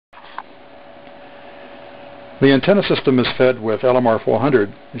The antenna system is fed with LMR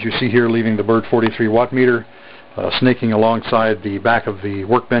 400, as you see here, leaving the Bird 43 watt meter, snaking alongside the back of the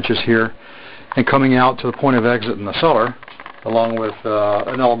workbenches here, and coming out to the point of exit in the cellar, along with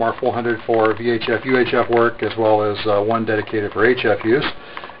an LMR 400 for VHF, UHF work, as well as one dedicated for HF use,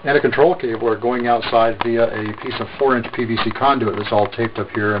 and a control cable going outside via a piece of 4-inch PVC conduit that's all taped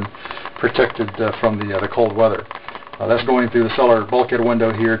up here and protected from the cold weather. That's going through the cellar bulkhead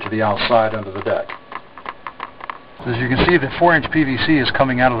window here to the outside under the deck. As you can see, the 4-inch PVC is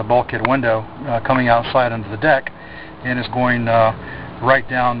coming out of the bulkhead window, coming outside under the deck, and is going right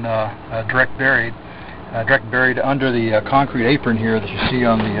down direct buried under the concrete apron here that you see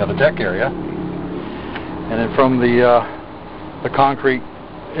on the deck area. And then from the concrete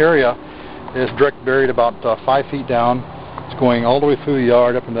area is direct buried about 5 feet down. It's going all the way through the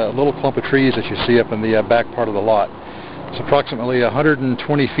yard up in that little clump of trees that you see up in the back part of the lot. It's approximately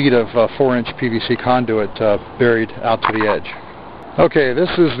 120 feet of 4-inch PVC conduit buried out to the edge. Okay, this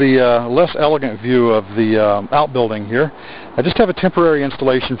is the less elegant view of the outbuilding here. I just have a temporary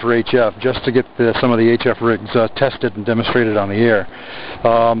installation for HF just to get some of the HF rigs tested and demonstrated on the air.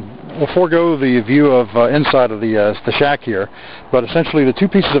 We'll forego the view of inside of the shack here, but essentially the two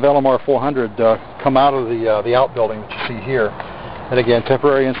pieces of LMR 400 come out of the outbuilding that you see here. And again,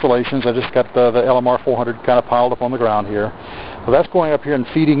 temporary installations. I just got the LMR 400 kind of piled up on the ground here. So that's going up here and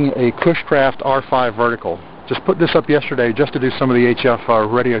feeding a Cushcraft R5 vertical. Just put this up yesterday just to do some of the HF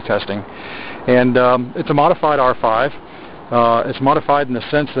radio testing. And it's a modified R5. It's modified in the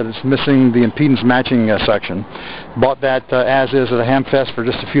sense that it's missing the impedance matching section. Bought that as is at a Hamfest for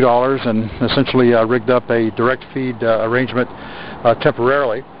just a few dollars and essentially rigged up a direct feed arrangement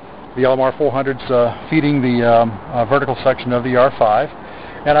temporarily. The LMR 400's feeding the vertical section of the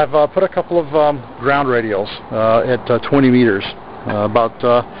R5, and I've put a couple of ground radials at 20 meters, about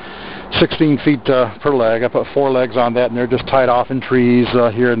 16 feet per leg. I put 4 legs on that, and they're just tied off in trees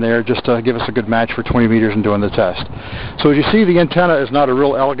here and there just to give us a good match for 20 meters in doing the test. So as you see, the antenna is not a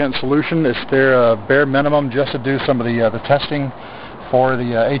real elegant solution. It's their bare minimum just to do some of the testing for the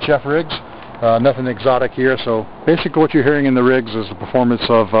HF rigs. Nothing exotic here, so basically what you're hearing in the rigs is the performance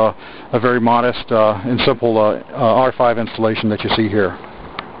of a very modest and simple R5 installation that you see here.